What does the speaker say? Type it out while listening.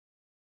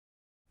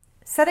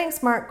Setting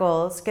SMART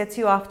goals gets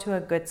you off to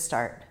a good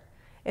start.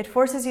 It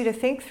forces you to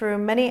think through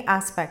many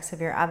aspects of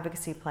your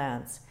advocacy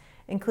plans,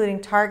 including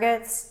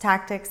targets,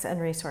 tactics, and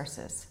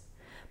resources.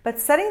 But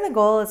setting the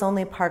goal is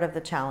only part of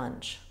the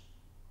challenge.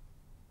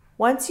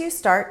 Once you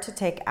start to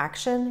take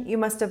action, you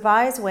must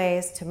devise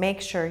ways to make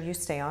sure you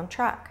stay on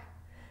track.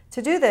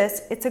 To do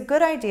this, it's a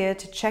good idea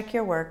to check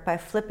your work by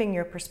flipping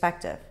your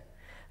perspective,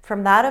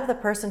 from that of the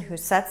person who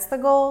sets the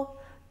goal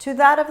to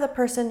that of the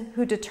person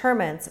who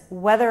determines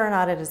whether or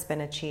not it has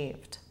been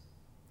achieved.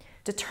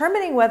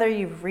 Determining whether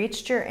you've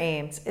reached your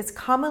aims is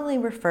commonly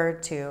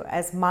referred to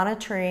as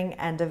monitoring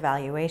and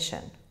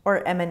evaluation,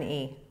 or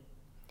M&E.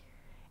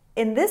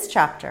 In this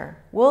chapter,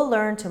 we'll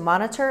learn to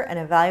monitor and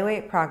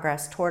evaluate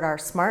progress toward our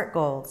SMART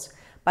goals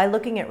by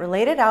looking at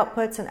related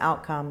outputs and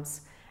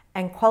outcomes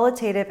and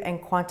qualitative and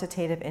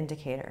quantitative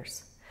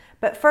indicators.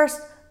 But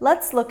first,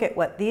 let's look at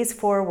what these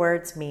 4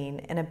 words mean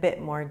in a bit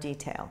more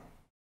detail.